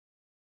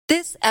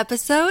This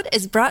episode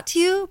is brought to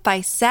you by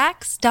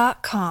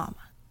Sax.com.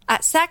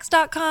 At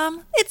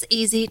Sax.com, it's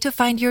easy to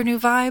find your new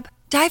vibe.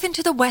 Dive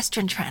into the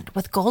Western trend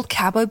with gold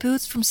cowboy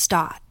boots from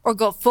Stott, or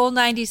go full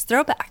 90s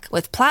throwback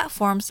with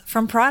platforms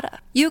from Prada.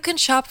 You can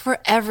shop for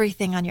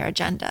everything on your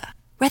agenda,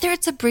 whether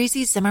it's a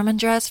breezy Zimmermann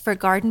dress for a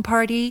garden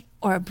party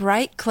or a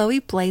bright Chloe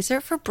blazer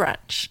for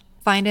brunch.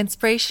 Find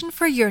inspiration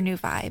for your new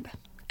vibe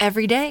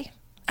every day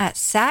at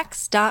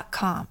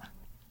Sax.com.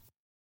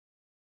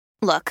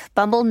 Look,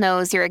 Bumble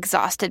knows you're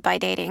exhausted by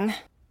dating.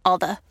 All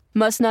the,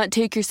 must not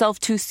take yourself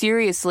too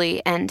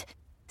seriously, and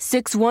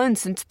 6'1"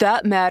 since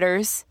that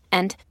matters,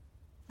 and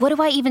what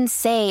do I even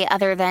say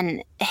other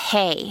than,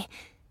 hey?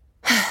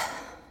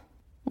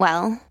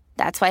 Well,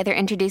 that's why they're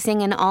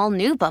introducing an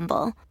all-new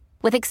Bumble,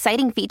 with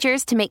exciting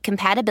features to make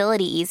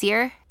compatibility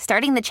easier,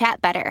 starting the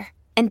chat better,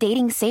 and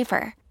dating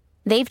safer.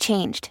 They've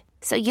changed,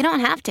 so you don't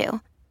have to.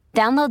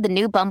 Download the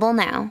new Bumble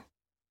now.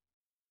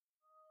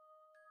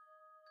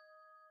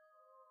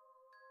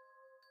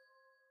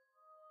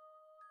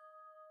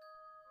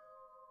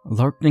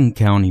 Larkton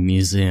County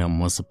Museum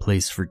was a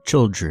place for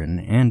children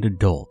and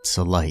adults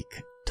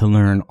alike to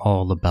learn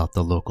all about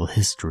the local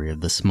history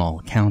of the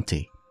small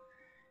county.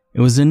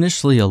 It was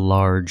initially a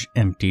large,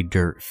 empty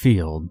dirt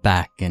field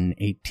back in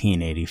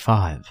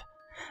 1885,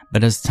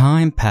 but as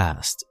time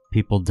passed,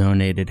 people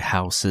donated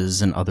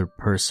houses and other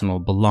personal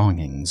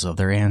belongings of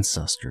their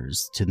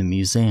ancestors to the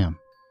museum.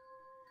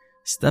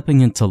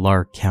 Stepping into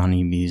Lark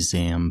County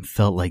Museum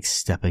felt like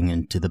stepping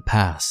into the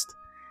past.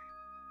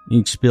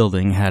 Each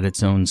building had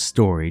its own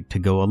story to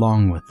go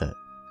along with it,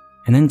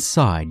 and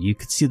inside you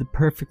could see the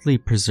perfectly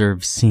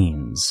preserved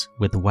scenes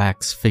with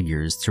wax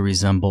figures to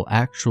resemble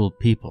actual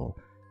people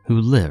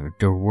who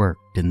lived or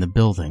worked in the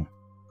building.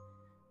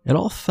 It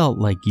all felt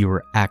like you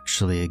were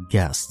actually a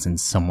guest in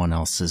someone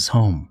else's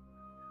home,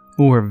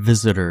 or a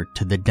visitor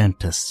to the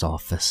dentist's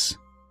office,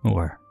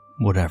 or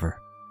whatever.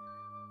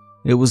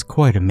 It was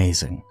quite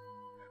amazing.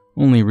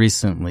 Only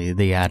recently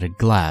they added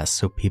glass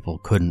so people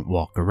couldn't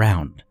walk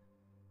around.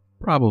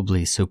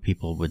 Probably so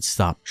people would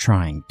stop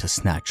trying to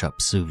snatch up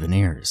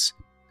souvenirs.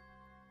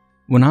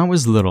 When I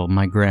was little,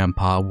 my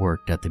grandpa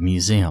worked at the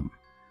museum.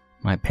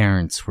 My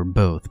parents were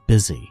both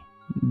busy.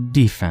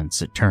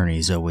 Defense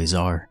attorneys always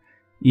are,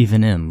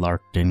 even in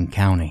Larkton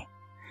County.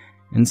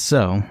 And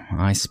so,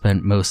 I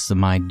spent most of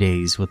my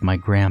days with my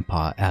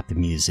grandpa at the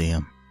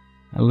museum.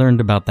 I learned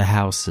about the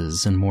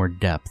houses in more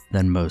depth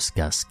than most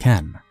guests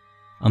can,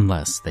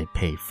 unless they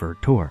pay for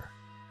a tour.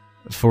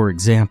 For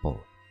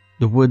example,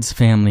 the Woods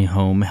family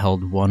home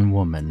held one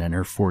woman and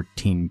her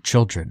 14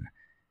 children,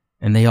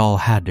 and they all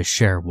had to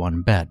share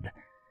one bed.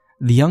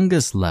 The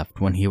youngest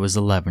left when he was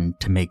 11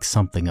 to make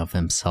something of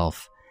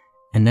himself,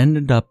 and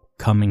ended up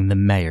becoming the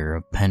mayor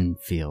of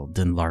Penfield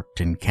in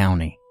Larkton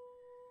County.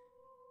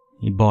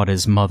 He bought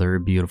his mother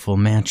a beautiful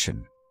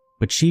mansion,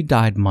 but she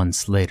died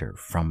months later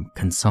from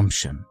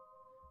consumption.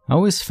 I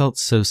always felt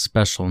so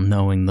special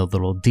knowing the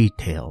little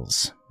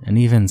details, and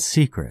even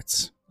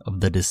secrets,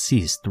 of the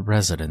deceased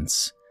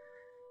residents.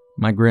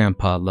 My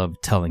grandpa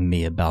loved telling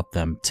me about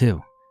them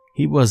too.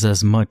 He was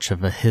as much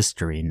of a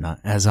history nut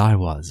as I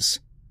was.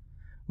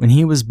 When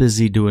he was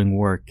busy doing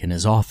work in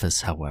his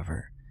office,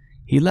 however,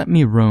 he let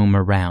me roam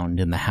around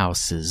in the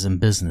houses and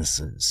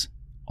businesses,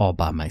 all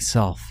by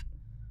myself,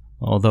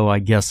 although I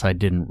guess I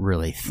didn't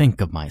really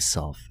think of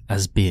myself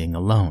as being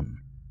alone.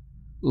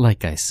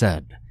 Like I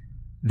said,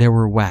 there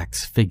were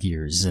wax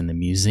figures in the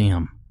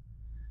museum.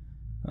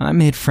 I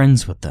made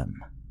friends with them.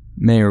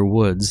 Mayor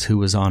Woods, who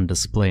was on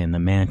display in the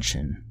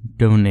mansion,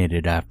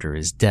 donated after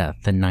his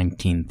death in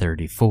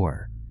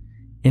 1934.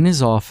 In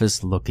his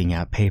office looking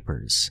at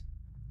papers,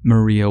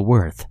 Maria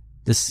Worth,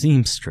 the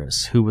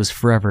seamstress who was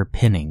forever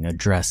pinning a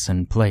dress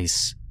in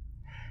place.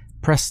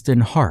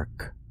 Preston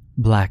Hark,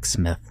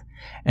 blacksmith,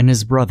 and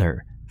his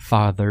brother,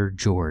 Father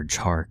George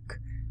Hark,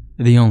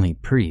 the only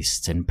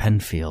priest in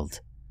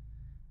Penfield.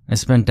 I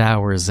spent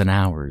hours and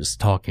hours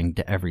talking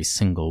to every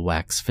single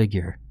wax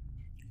figure,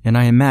 and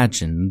I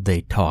imagined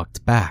they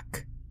talked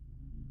back.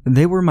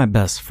 They were my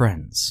best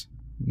friends,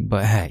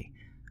 but hey,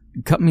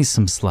 cut me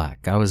some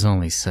slack, I was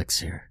only 6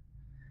 here.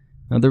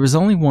 Now, there was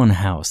only one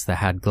house that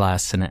had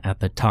glass in it at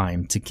the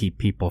time to keep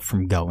people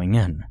from going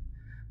in.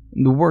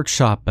 The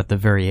workshop at the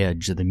very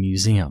edge of the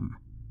museum.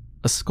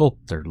 A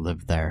sculptor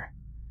lived there.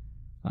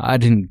 I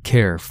didn't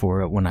care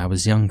for it when I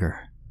was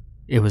younger.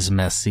 It was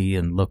messy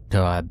and looked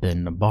to have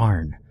been a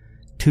barn,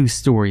 2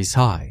 stories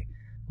high,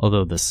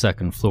 although the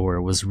second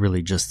floor was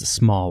really just a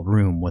small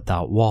room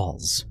without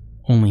walls,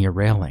 only a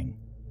railing,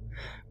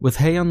 with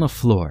hay on the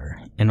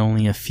floor and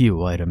only a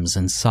few items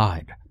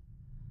inside.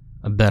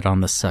 A bed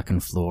on the second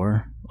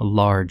floor, a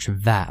large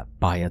vat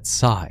by its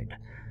side,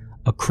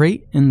 a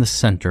crate in the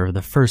center of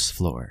the first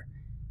floor,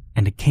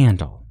 and a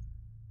candle.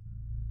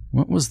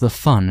 What was the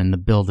fun in the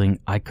building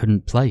I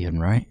couldn't play in,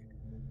 right?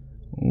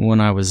 When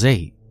I was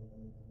 8,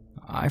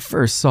 I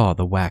first saw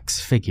the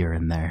wax figure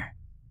in there.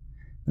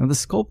 Now, the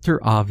sculptor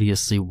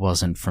obviously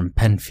wasn't from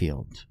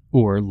Penfield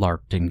or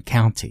Larkton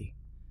County.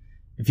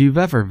 If you've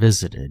ever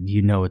visited,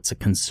 you know it's a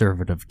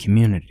conservative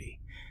community,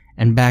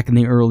 and back in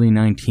the early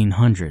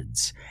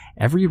 1900s,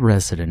 every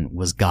resident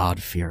was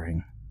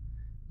God-fearing.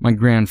 My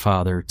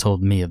grandfather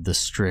told me of the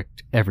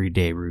strict,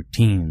 everyday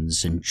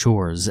routines and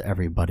chores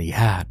everybody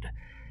had,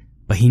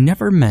 but he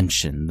never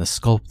mentioned the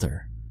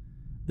sculptor.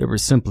 There were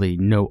simply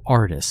no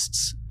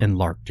artists in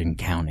Larkton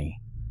County,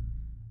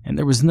 and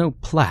there was no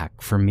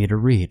plaque for me to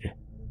read.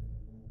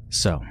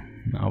 So,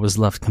 I was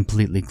left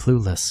completely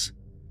clueless.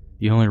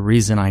 The only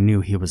reason I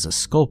knew he was a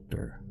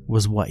sculptor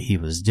was what he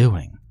was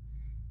doing.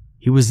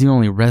 He was the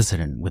only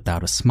resident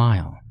without a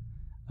smile.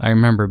 I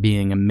remember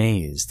being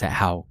amazed at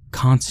how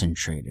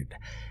concentrated,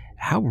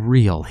 how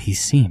real he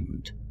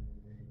seemed.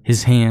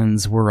 His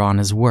hands were on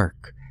his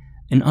work,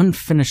 an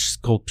unfinished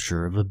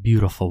sculpture of a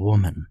beautiful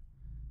woman,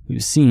 who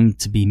seemed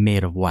to be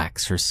made of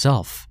wax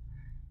herself.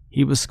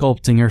 He was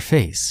sculpting her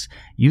face,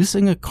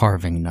 using a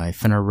carving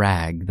knife and a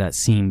rag that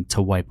seemed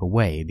to wipe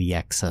away the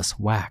excess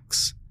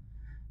wax.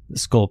 The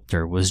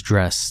sculptor was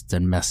dressed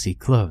in messy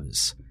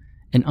clothes,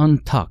 an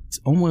untucked,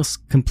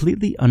 almost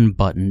completely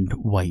unbuttoned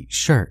white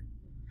shirt,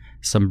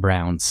 some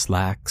brown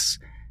slacks,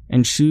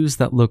 and shoes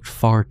that looked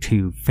far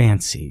too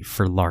fancy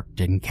for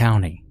Larkton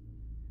County.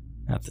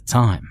 At the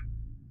time,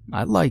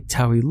 I liked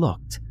how he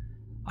looked.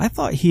 I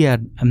thought he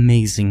had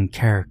amazing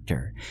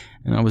character,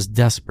 and I was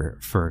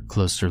desperate for a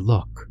closer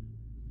look.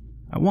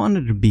 I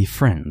wanted to be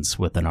friends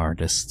with an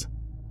artist,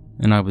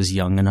 and I was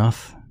young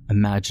enough,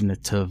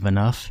 imaginative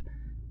enough,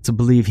 to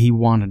believe he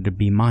wanted to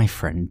be my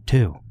friend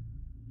too.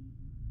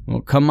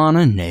 "Well, come on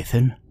in,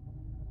 Nathan.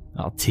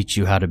 I'll teach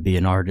you how to be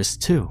an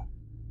artist too,"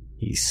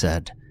 he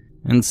said,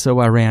 and so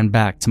I ran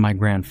back to my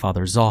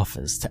grandfather's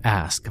office to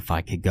ask if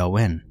I could go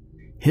in.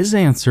 His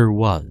answer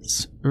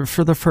was,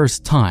 for the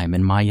first time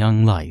in my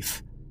young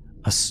life,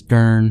 a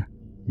stern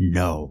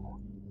no.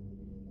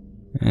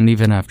 And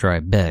even after I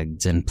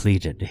begged and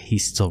pleaded, he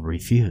still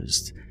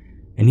refused,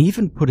 and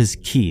even put his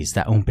keys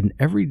that opened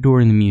every door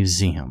in the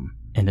museum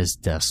in his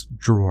desk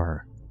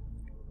drawer.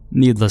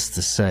 Needless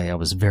to say, I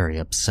was very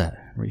upset,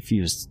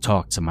 refused to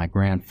talk to my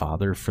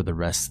grandfather for the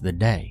rest of the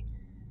day.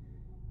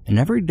 And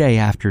every day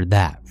after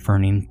that, for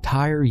an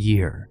entire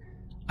year,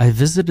 I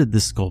visited the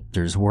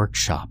sculptor's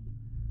workshop,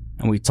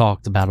 and we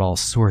talked about all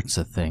sorts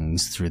of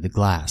things through the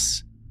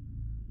glass.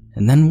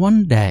 And then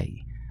one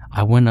day,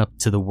 I went up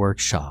to the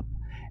workshop,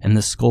 and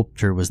the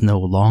sculptor was no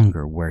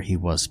longer where he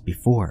was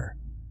before.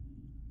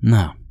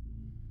 No,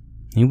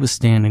 he was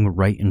standing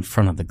right in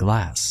front of the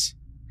glass,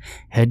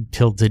 head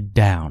tilted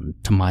down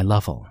to my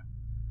level,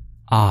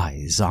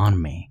 eyes on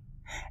me,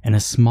 and a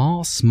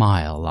small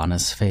smile on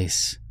his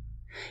face.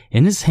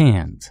 In his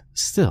hand,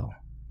 still,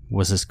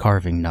 was his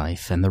carving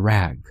knife and the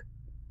rag.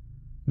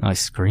 I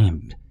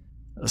screamed.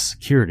 A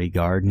security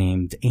guard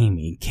named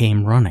Amy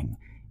came running,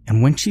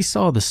 and when she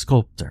saw the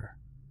sculptor,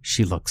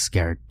 she looked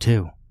scared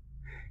too.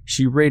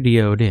 She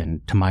radioed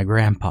in to my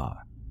grandpa.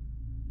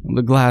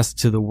 The glass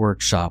to the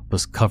workshop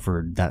was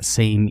covered that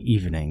same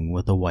evening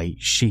with a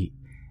white sheet,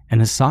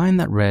 and a sign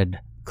that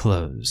read,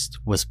 "Closed,"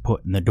 was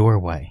put in the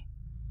doorway.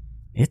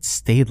 It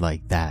stayed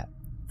like that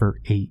for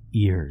 8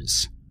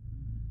 years.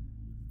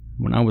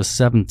 When I was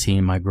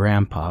 17, my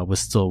grandpa was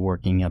still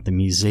working at the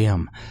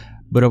museum,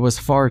 but I was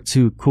far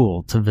too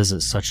cool to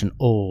visit such an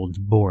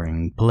old,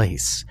 boring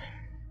place,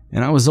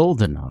 and I was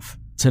old enough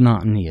to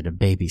not need a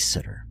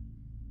babysitter.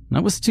 I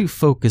was too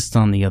focused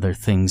on the other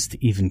things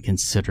to even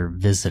consider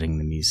visiting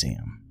the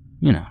museum.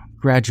 You know,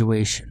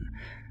 graduation,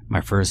 my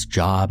first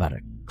job at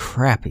a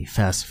crappy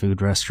fast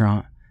food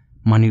restaurant,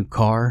 my new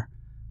car,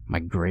 my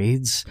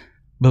grades,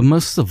 but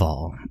most of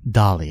all,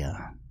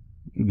 Dahlia.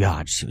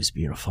 God, she was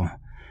beautiful.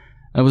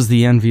 I was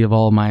the envy of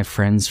all my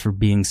friends for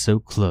being so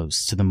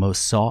close to the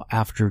most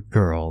sought-after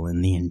girl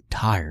in the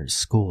entire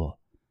school.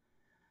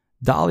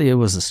 Dahlia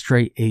was a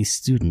straight A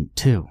student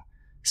too,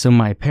 so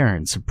my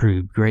parents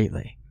approved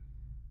greatly.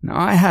 Now,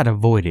 I had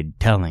avoided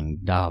telling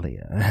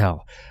Dahlia,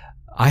 hell,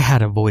 I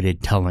had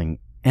avoided telling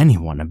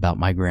anyone about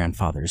my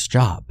grandfather's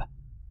job.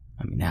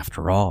 I mean,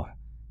 after all,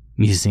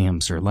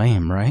 museums are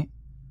lame, right?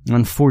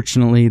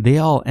 Unfortunately, they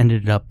all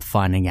ended up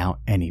finding out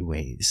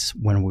anyways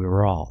when we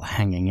were all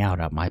hanging out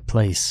at my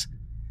place.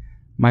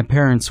 My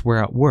parents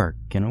were at work,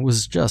 and it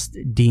was just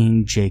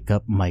Dean,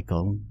 Jacob,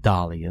 Michael,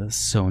 Dahlia,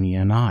 Sonia,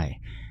 and I.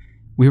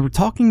 We were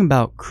talking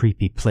about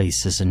creepy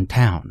places in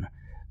town,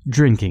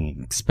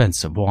 drinking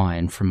expensive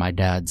wine from my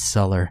dad's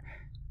cellar,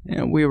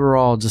 and we were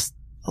all just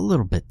a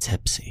little bit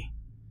tipsy.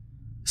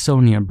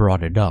 Sonia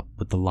brought it up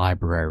with the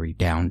library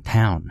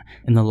downtown,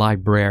 and the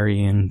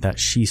librarian that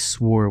she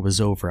swore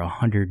was over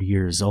 100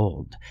 years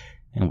old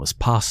and was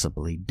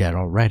possibly dead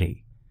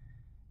already.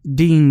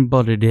 Dean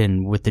butted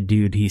in with the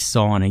dude he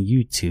saw in a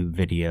YouTube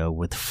video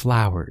with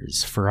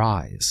flowers for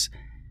eyes,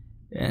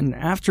 and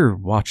after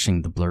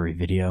watching the blurry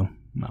video,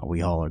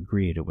 we all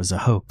agreed it was a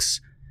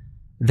hoax.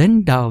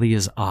 Then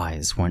Dahlia's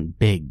eyes went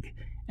big,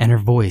 and her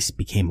voice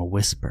became a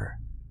whisper.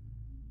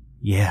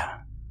 "Yeah,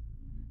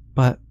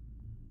 but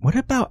what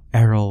about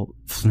Errol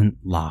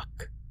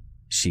Flintlock?"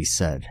 she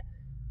said.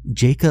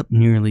 Jacob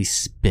nearly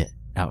spit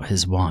out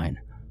his wine.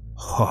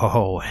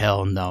 "Oh,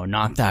 hell no,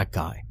 not that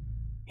guy,"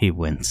 he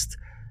winced.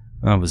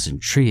 I was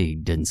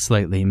intrigued and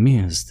slightly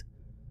amused.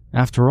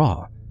 After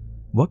all,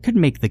 what could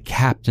make the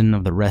captain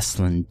of the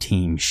wrestling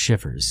team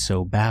shiver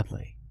so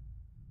badly?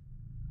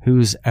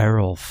 "Who's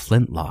Errol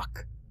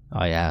Flintlock?"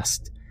 I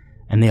asked,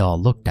 and they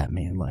all looked at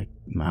me like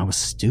I was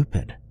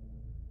stupid.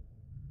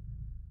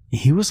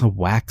 "He was a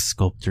wax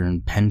sculptor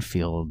in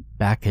Penfield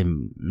back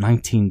in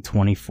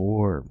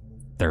 1924,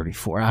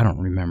 34, I don't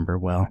remember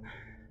well,"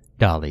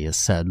 Dahlia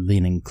said,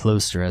 leaning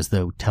closer as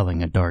though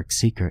telling a dark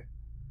secret.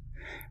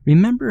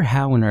 "Remember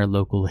how in our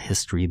local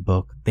history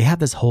book they had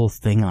this whole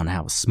thing on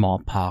how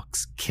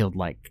smallpox killed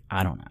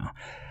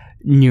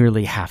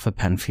nearly half of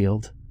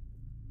Penfield?"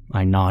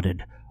 I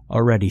nodded,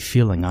 already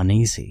feeling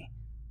uneasy,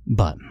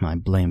 but I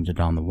blamed it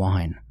on the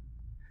wine.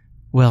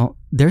 "Well,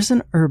 there's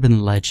an urban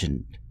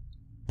legend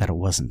that it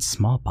wasn't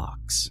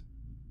smallpox.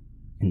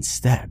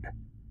 Instead,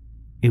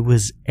 it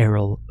was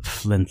Errol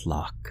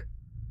Flintlock,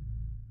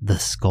 the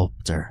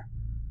sculptor.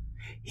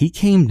 He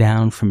came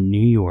down from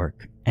New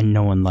York and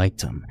no one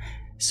liked him,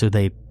 so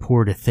they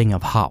poured a thing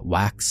of hot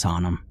wax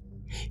on him.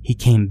 He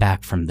came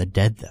back from the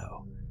dead,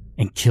 though,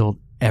 and killed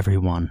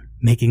everyone,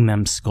 making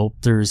them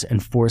sculptors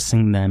and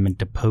forcing them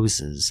into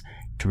poses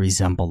to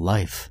resemble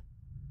life."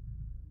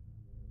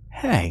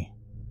 "Hey,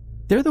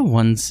 they're the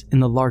ones in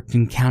the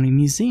Larkin County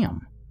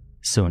Museum,"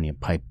 Sonia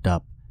piped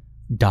up.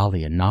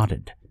 Dahlia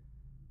nodded.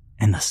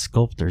 "And the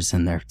sculptor's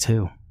in there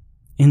too,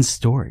 in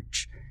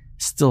storage,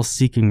 still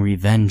seeking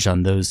revenge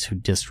on those who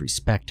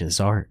disrespect his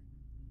art."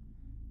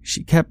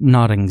 She kept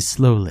nodding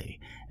slowly,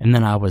 and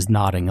then I was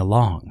nodding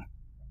along,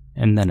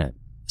 and then it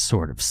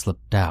sort of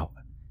slipped out.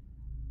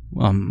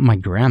 My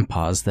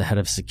grandpa's the head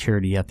of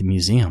security at the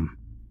museum."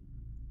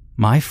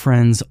 My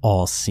friends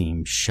all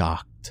seemed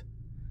shocked.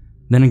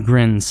 Then a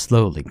grin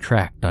slowly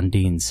cracked on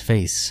Dean's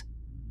face.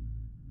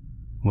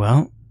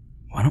 "Well,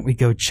 why don't we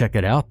go check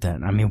it out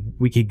then?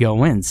 We could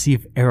go in, see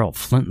if Errol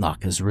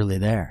Flintlock is really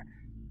there.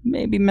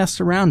 Maybe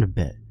mess around a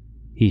bit."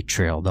 He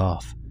trailed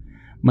off.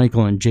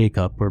 Michael and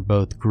Jacob were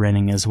both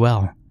grinning as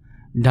well.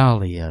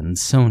 Dahlia and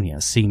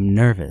Sonia seemed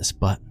nervous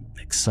but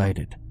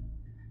excited.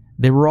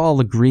 They were all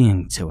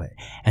agreeing to it,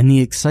 and the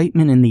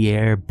excitement in the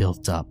air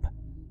built up.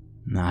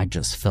 I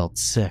just felt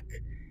sick.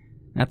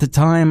 At the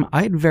time,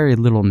 I had very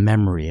little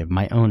memory of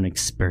my own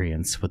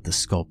experience with the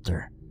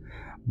sculptor,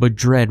 but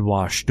dread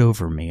washed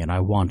over me and I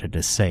wanted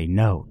to say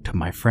no to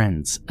my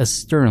friends as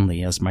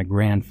sternly as my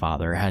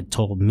grandfather had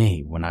told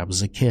me when I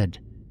was a kid.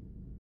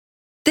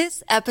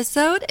 This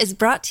episode is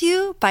brought to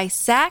you by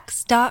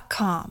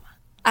Sax.com.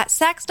 At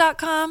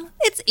Sax.com,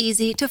 it's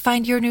easy to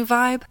find your new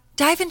vibe.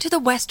 Dive into the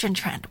Western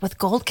trend with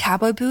gold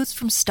cowboy boots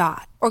from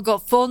Stott, or go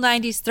full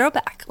 90s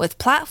throwback with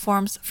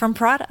platforms from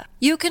Prada.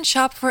 You can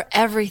shop for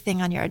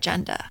everything on your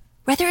agenda,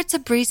 whether it's a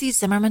breezy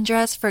Zimmermann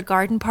dress for a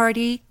garden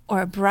party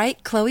or a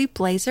bright Chloe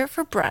blazer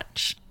for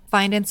brunch.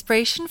 Find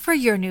inspiration for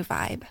your new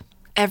vibe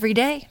every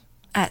day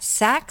at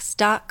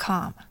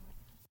Sax.com.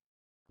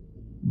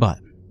 But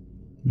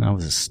I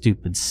was a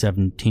stupid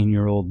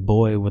 17-year-old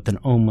boy with an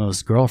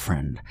almost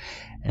girlfriend,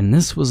 and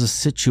this was a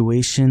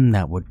situation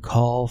that would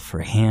call for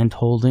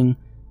hand-holding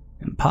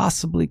and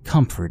possibly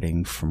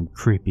comforting from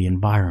creepy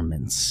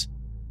environments.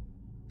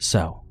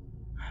 So,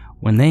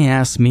 when they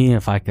asked me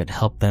if I could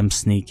help them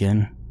sneak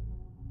in,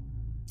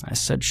 I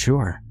said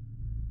sure.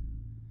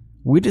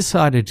 We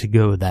decided to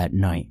go that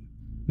night.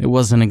 It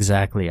wasn't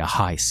exactly a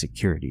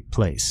high-security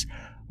place,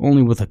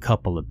 only with a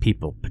couple of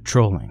people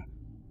patrolling,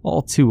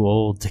 all too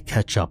old to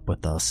catch up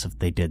with us if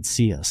they did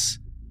see us.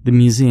 The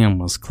museum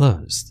was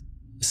closed,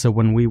 so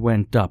when we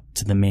went up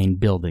to the main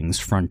building's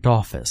front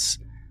office,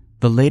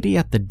 the lady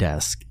at the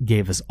desk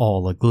gave us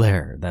all a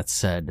glare that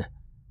said,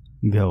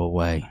 "Go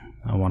away,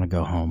 I want to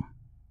go home."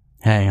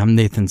 "Hey, I'm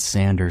Nathan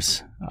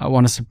Sanders. I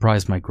want to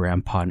surprise my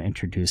grandpa and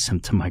introduce him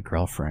to my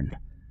girlfriend."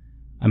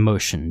 I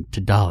motioned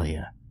to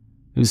Dahlia,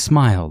 who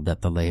smiled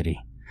at the lady.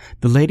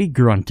 The lady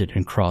grunted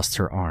and crossed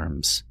her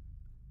arms.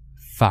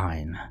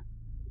 "Fine.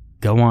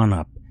 Go on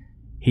up.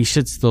 He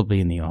should still be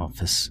in the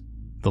office,"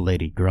 the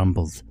lady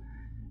grumbled.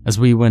 As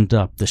we went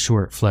up the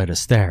short flight of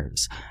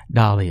stairs,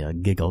 Dahlia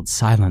giggled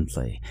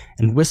silently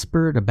and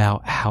whispered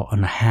about how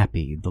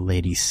unhappy the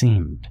lady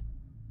seemed.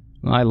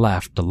 I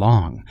laughed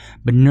along,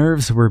 but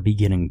nerves were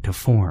beginning to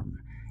form,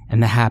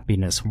 and the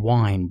happiness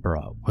wine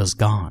brought was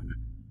gone.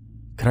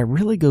 Could I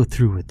really go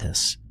through with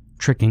this,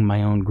 tricking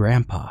my own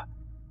grandpa?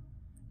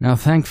 Now,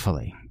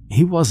 thankfully,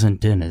 he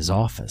wasn't in his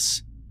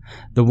office.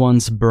 The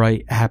once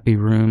bright, happy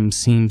room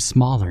seemed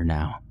smaller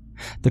now.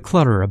 The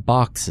clutter of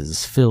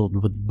boxes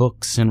filled with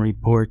books and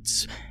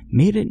reports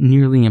made it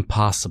nearly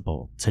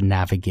impossible to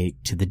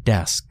navigate to the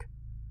desk,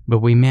 but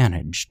we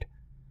managed.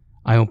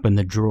 I opened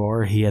the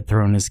drawer he had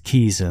thrown his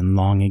keys in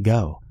long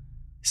ago,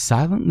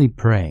 silently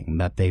praying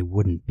that they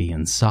wouldn't be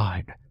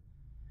inside.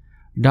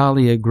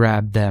 Dahlia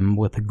grabbed them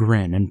with a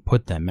grin and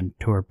put them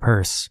into her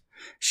purse.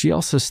 She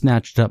also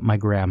snatched up my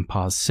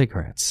grandpa's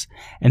cigarettes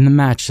and the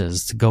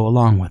matches to go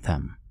along with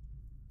them.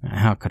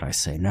 How could I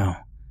say no,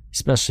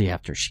 especially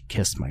after she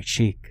kissed my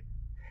cheek?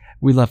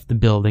 We left the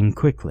building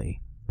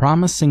quickly,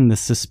 promising the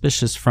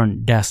suspicious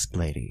front desk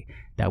lady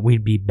that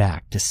we'd be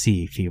back to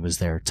see if he was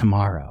there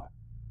tomorrow.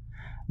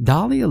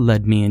 Dahlia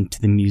led me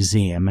into the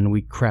museum and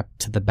we crept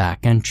to the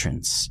back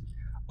entrance,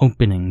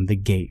 opening the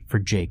gate for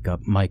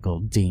Jacob,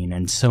 Michael, Dean,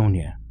 and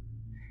Sonia.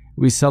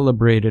 We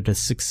celebrated a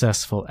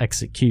successful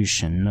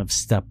execution of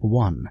Step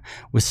 1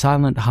 with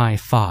silent high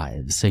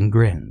fives and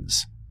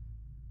grins.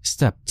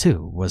 Step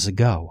 2 was a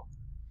go.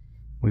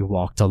 We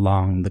walked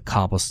along the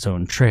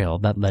cobblestone trail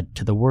that led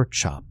to the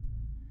workshop.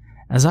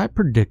 As I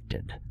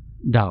predicted,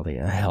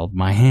 Dahlia held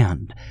my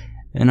hand,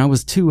 and I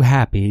was too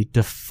happy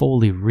to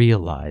fully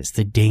realize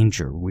the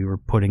danger we were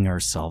putting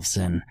ourselves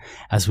in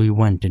as we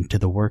went into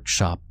the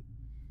workshop.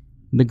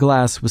 The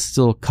glass was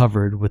still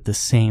covered with the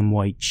same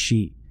white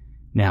sheet,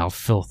 now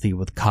filthy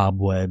with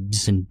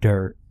cobwebs and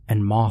dirt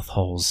and moth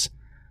holes.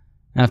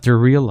 After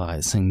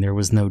realizing there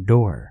was no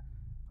door,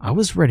 I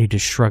was ready to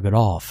shrug it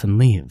off and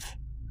leave,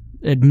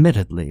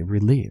 admittedly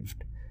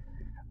relieved,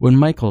 when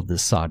Michael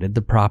decided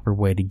the proper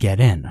way to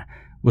get in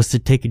was to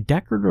take a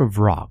decorative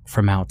rock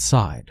from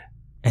outside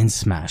and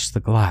smash the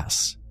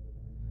glass.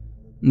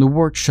 The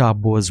workshop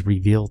was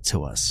revealed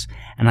to us,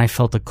 and I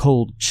felt a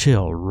cold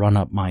chill run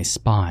up my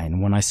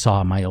spine when I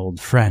saw my old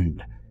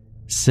friend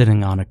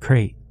sitting on a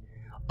crate,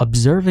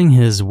 observing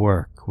his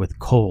work with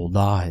cold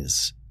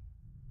eyes.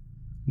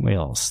 We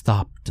all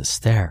stopped to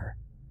stare.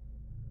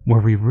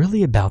 Were we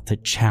really about to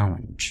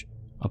challenge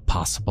a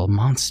possible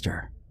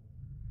monster?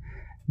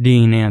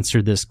 Dean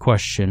answered this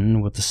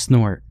question with a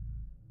snort.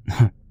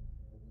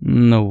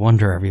 No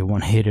wonder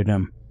everyone hated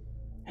him.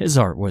 His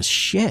art was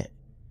shit.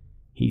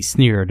 He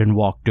sneered and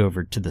walked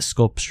over to the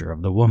sculpture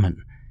of the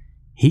woman.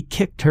 He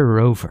kicked her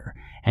over,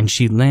 and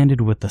she landed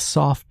with a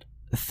soft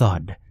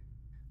thud,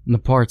 the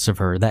parts of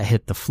her that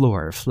hit the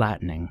floor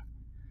flattening.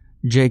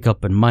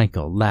 Jacob and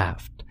Michael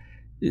laughed,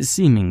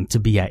 seeming to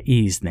be at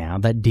ease now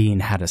that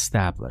Dean had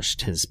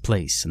established his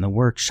place in the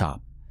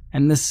workshop,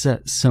 and this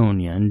set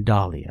Sonia and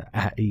Dahlia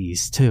at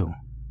ease too.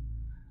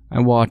 I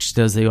watched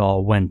as they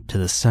all went to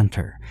the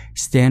center,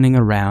 standing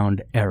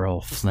around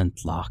Errol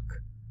Flintlock,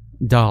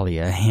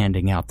 Dahlia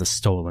handing out the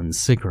stolen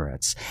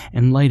cigarettes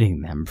and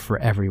lighting them for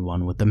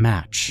everyone with a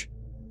match.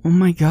 "Oh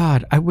my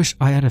god, I wish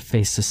I had a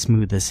face as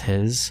smooth as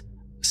his,"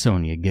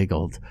 Sonia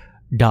giggled.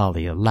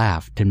 Dahlia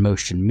laughed and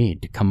motioned me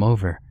to come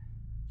over.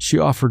 She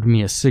offered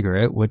me a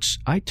cigarette, which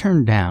I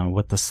turned down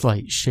with a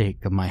slight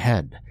shake of my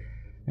head,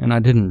 and I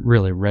didn't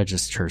really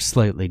register her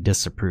slightly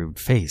disapproved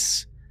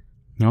face.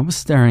 I was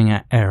staring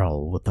at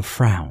Errol with a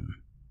frown.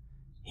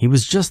 He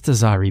was just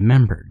as I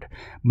remembered,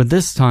 but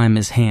this time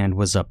his hand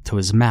was up to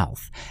his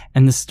mouth,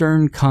 and the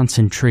stern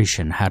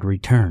concentration had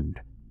returned.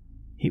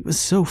 He was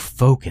so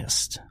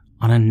focused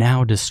on a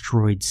now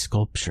destroyed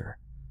sculpture,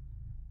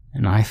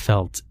 and I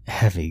felt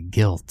heavy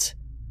guilt,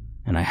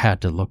 and I had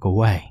to look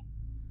away.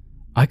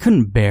 I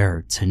couldn't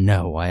bear to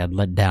know I had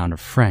let down a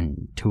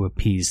friend to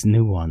appease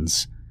new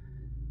ones.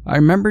 I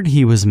remembered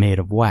he was made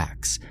of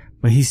wax,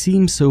 but he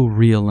seemed so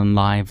real and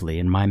lively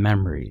in my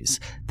memories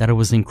that it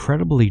was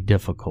incredibly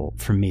difficult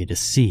for me to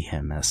see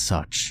him as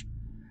such.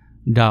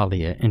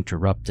 Dahlia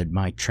interrupted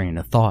my train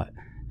of thought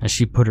as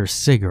she put her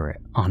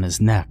cigarette on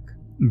his neck,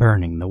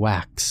 burning the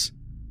wax.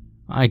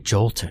 I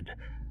jolted,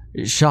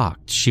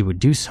 shocked she would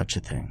do such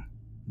a thing.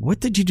 "What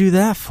did you do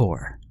that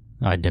for?"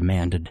 I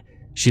demanded.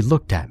 She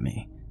looked at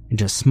me and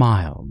just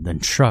smiled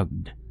and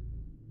shrugged.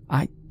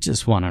 "I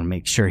just want to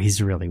make sure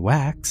he's really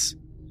wax,"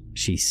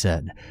 she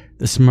said.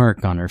 The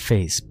smirk on her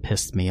face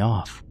pissed me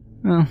off.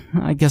 "Well,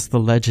 I guess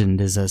the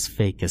legend is as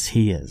fake as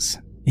he is.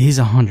 He's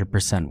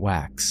 100%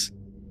 wax."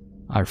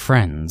 Our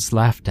friends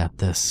laughed at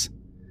this.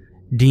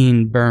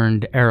 Dean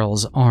burned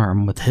Errol's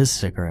arm with his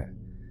cigarette.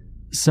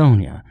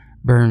 Sonia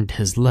burned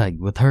his leg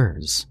with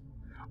hers.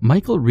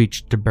 Michael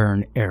reached to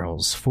burn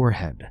Errol's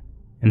forehead,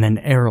 and then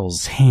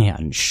Errol's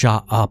hand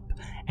shot up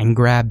and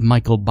grabbed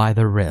Michael by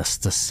the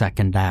wrist a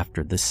second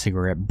after the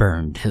cigarette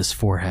burned his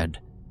forehead.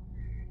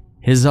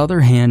 His other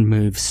hand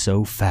moved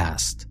so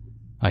fast,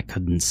 I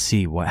couldn't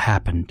see what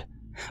happened,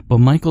 but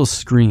Michael's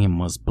scream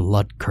was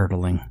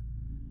blood-curdling.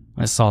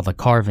 I saw the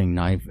carving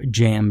knife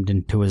jammed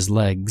into his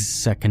legs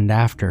second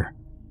after.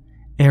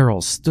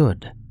 Errol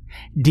stood.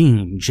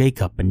 Dean,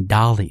 Jacob, and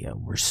Dahlia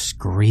were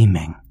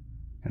screaming,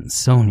 and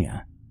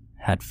Sonia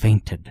had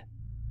fainted.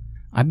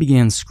 I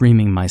began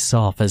screaming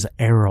myself as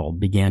Errol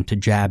began to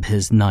jab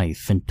his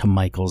knife into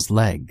Michael's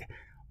leg,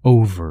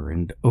 over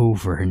and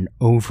over and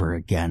over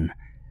again.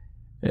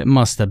 It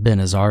must have been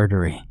his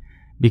artery,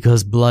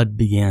 because blood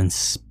began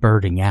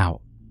spurting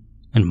out,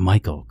 and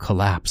Michael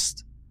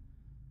collapsed.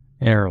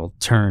 Errol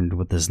turned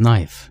with his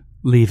knife,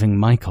 leaving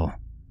Michael.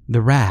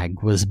 The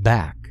rag was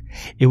back.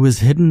 It was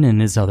hidden in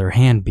his other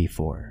hand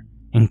before,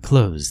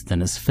 enclosed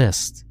in his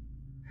fist.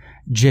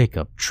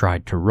 Jacob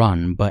tried to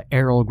run, but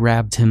Errol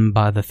grabbed him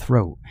by the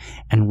throat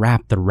and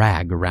wrapped the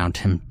rag around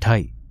him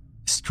tight,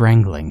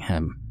 strangling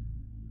him.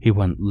 He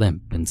went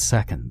limp in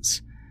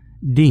seconds.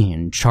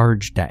 Dean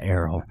charged at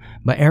Errol,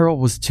 but Errol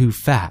was too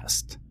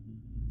fast,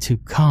 too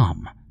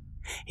calm.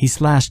 He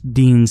slashed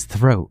Dean's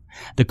throat,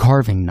 the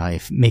carving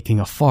knife making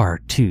a far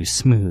too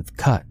smooth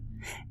cut,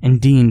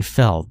 and Dean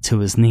fell to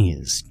his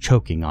knees,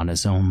 choking on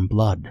his own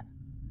blood.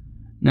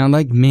 Now,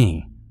 like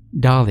me,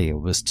 Dahlia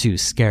was too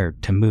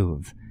scared to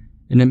move,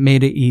 and it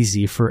made it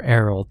easy for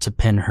Errol to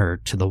pin her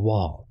to the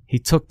wall. He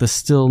took the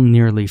still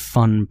nearly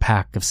fun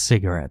pack of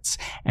cigarettes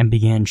and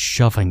began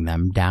shoving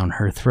them down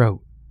her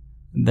throat,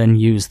 then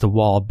used the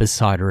wall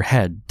beside her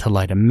head to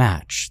light a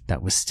match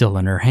that was still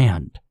in her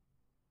hand.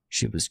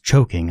 She was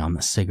choking on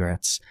the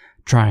cigarettes,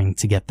 trying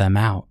to get them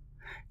out,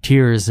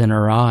 tears in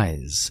her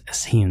eyes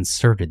as he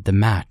inserted the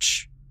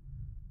match.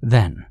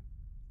 Then,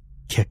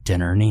 kicked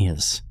in her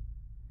knees.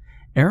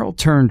 Errol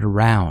turned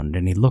around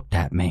and he looked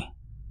at me.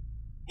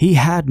 He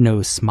had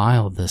no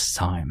smile this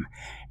time.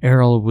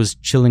 Errol was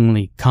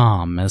chillingly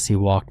calm as he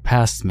walked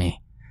past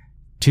me,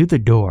 to the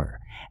door,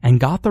 and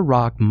got the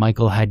rock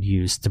Michael had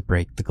used to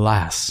break the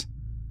glass.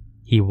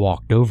 He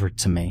walked over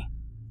to me,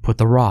 put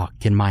the rock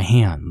in my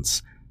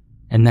hands,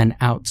 and then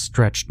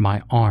outstretched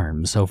my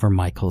arms over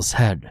Michael's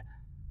head.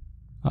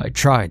 I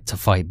tried to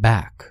fight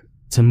back,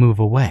 to move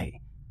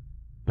away,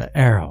 but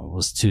Errol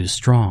was too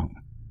strong.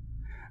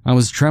 I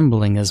was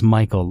trembling as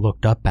Michael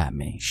looked up at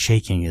me,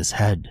 shaking his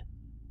head,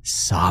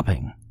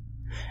 sobbing.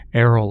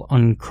 Errol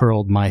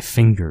uncurled my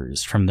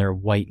fingers from their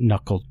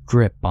white-knuckled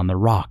grip on the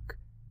rock,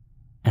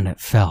 and it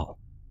fell,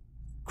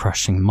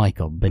 crushing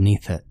Michael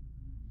beneath it.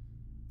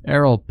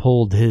 Errol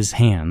pulled his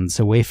hands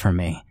away from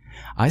me.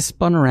 I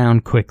spun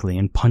around quickly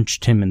and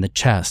punched him in the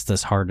chest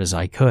as hard as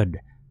I could.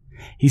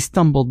 He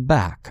stumbled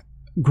back,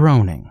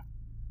 groaning.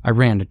 I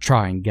ran to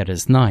try and get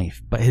his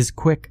knife, but his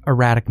quick,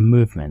 erratic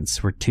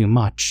movements were too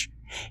much.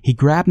 He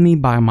grabbed me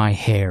by my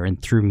hair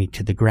and threw me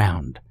to the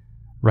ground,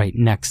 right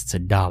next to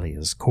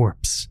Dahlia's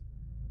corpse.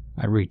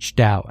 I reached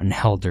out and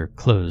held her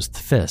closed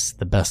fist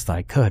the best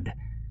I could,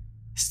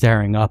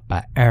 staring up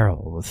at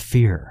Errol with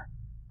fear.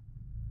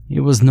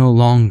 He was no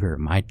longer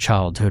my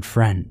childhood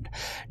friend,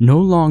 no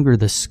longer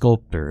the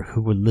sculptor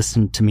who would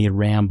listen to me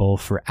ramble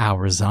for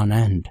hours on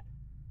end.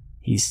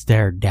 He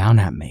stared down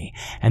at me,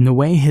 and the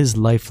way his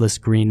lifeless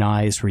green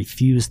eyes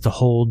refused to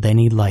hold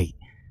any light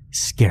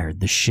scared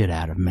the shit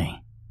out of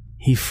me.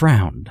 He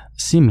frowned,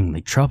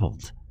 seemingly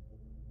troubled,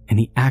 and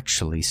he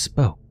actually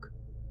spoke.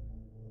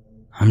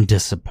 "I'm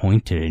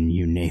disappointed in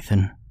you,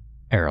 Nathan,"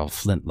 Errol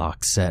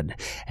Flintlock said,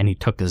 and he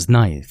took his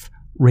knife,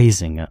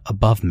 raising it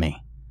above me.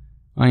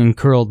 I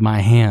uncurled my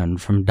hand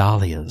from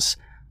Dahlia's.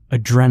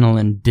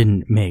 Adrenaline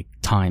didn't make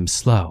time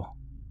slow.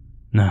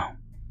 No,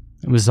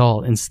 it was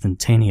all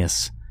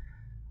instantaneous.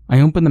 I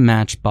opened the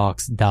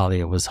matchbox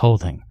Dahlia was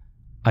holding.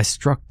 I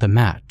struck the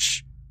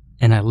match,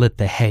 and I lit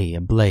the hay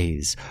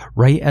ablaze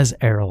right as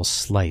Errol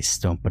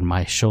sliced open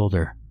my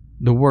shoulder.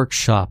 The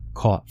workshop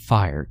caught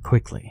fire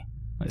quickly.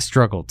 I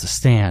struggled to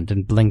stand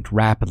and blinked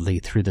rapidly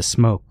through the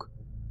smoke.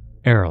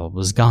 Errol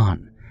was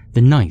gone.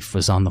 The knife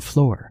was on the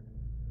floor.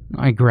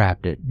 I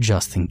grabbed it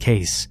just in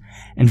case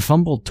and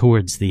fumbled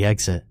towards the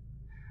exit.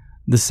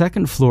 The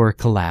second floor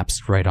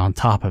collapsed right on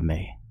top of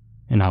me,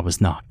 and I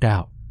was knocked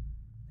out.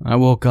 I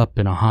woke up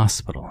in a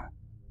hospital.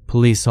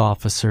 Police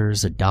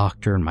officers, a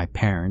doctor, and my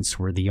parents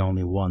were the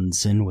only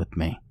ones in with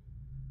me.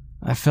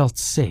 I felt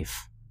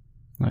safe.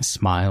 I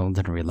smiled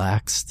and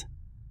relaxed.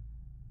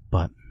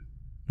 But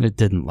it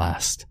didn't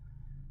last.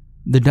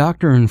 The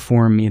doctor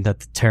informed me that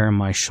the tear in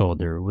my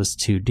shoulder was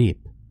too deep.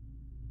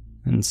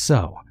 And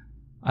so,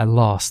 I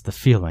lost the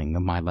feeling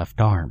of my left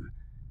arm.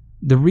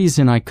 The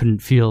reason I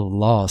couldn't feel the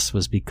loss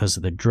was because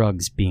of the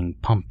drugs being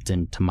pumped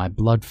into my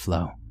blood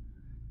flow.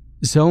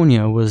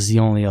 Sonia was the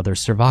only other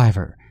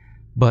survivor,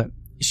 but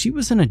she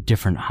was in a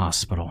different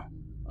hospital,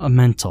 a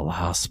mental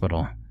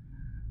hospital.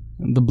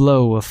 The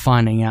blow of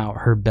finding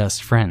out her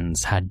best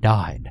friends had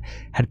died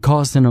had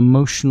caused an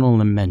emotional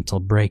and mental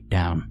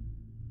breakdown.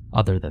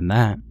 Other than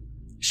that,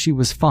 she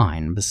was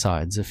fine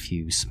besides a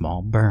few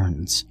small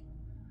burns.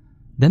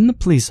 Then the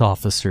police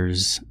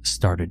officers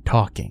started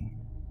talking,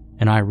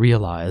 and I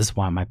realized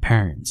why my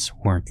parents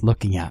weren't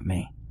looking at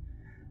me.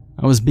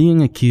 I was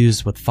being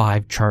accused with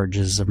 5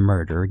 charges of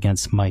murder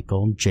against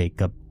Michael,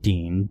 Jacob,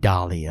 Dean,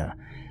 Dahlia,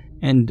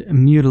 and a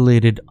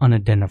mutilated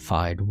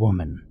unidentified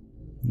woman,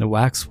 the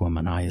wax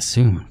woman I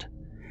assumed,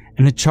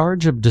 and a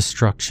charge of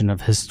destruction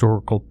of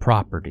historical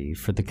property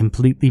for the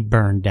completely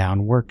burned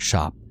down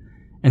workshop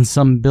and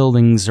some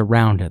buildings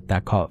around it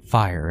that caught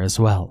fire as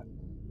well.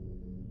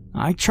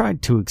 I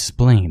tried to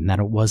explain that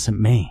it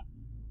wasn't me.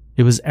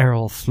 It was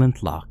Errol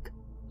Flintlock,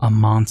 a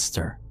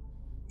monster.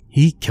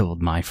 He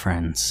killed my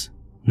friends,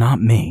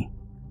 not me.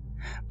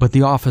 But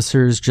the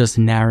officers just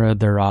narrowed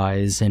their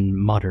eyes and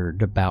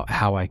muttered about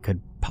how I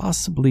could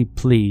possibly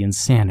plead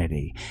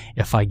insanity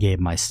if I gave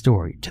my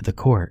story to the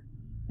court.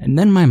 And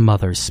then my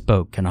mother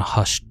spoke in a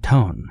hushed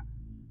tone.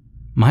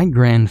 My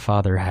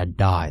grandfather had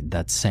died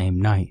that same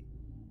night.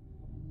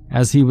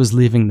 As he was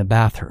leaving the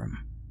bathroom,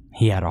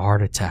 he had a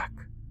heart attack.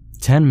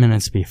 10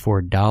 minutes before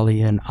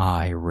Dahlia and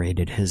I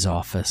raided his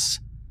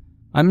office.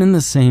 I'm in the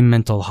same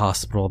mental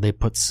hospital they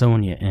put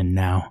Sonia in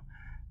now.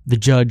 The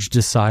judge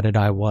decided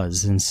I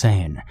was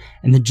insane,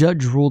 and the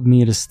judge ruled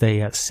me to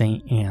stay at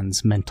St.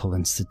 Anne's Mental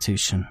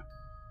Institution.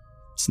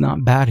 It's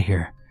not bad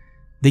here.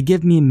 They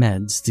give me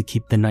meds to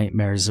keep the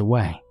nightmares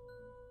away.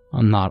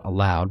 I'm not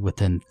allowed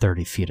within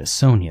 30 feet of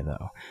Sonia,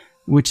 though,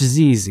 which is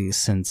easy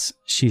since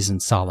she's in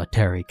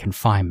solitary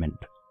confinement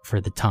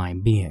for the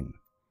time being.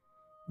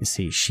 You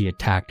see, she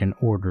attacked an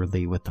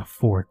orderly with a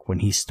fork when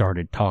he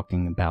started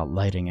talking about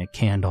lighting a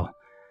candle.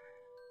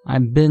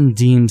 I've been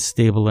deemed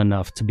stable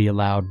enough to be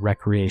allowed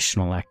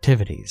recreational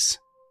activities,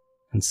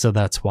 and so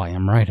that's why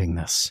I'm writing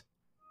this.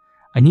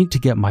 I need to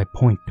get my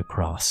point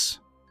across.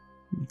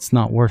 It's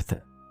not worth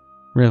it,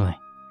 really.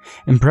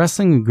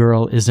 Impressing a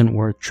girl isn't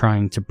worth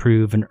trying to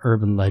prove an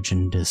urban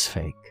legend is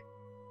fake.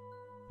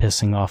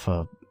 Pissing off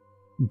a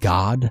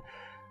god?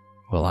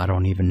 Well, I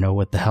don't even know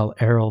what the hell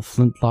Errol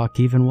Flintlock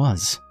even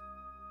was.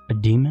 A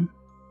demon?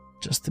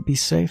 Just to be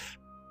safe?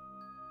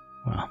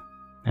 Well,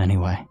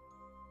 anyway.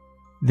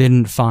 They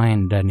didn't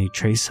find any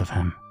trace of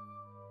him.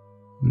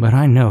 But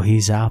I know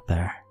he's out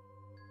there.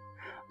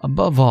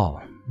 Above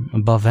all,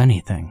 above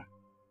anything,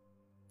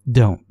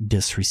 don't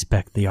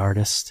disrespect the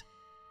artist.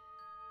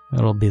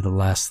 It'll be the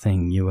last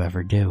thing you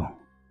ever do.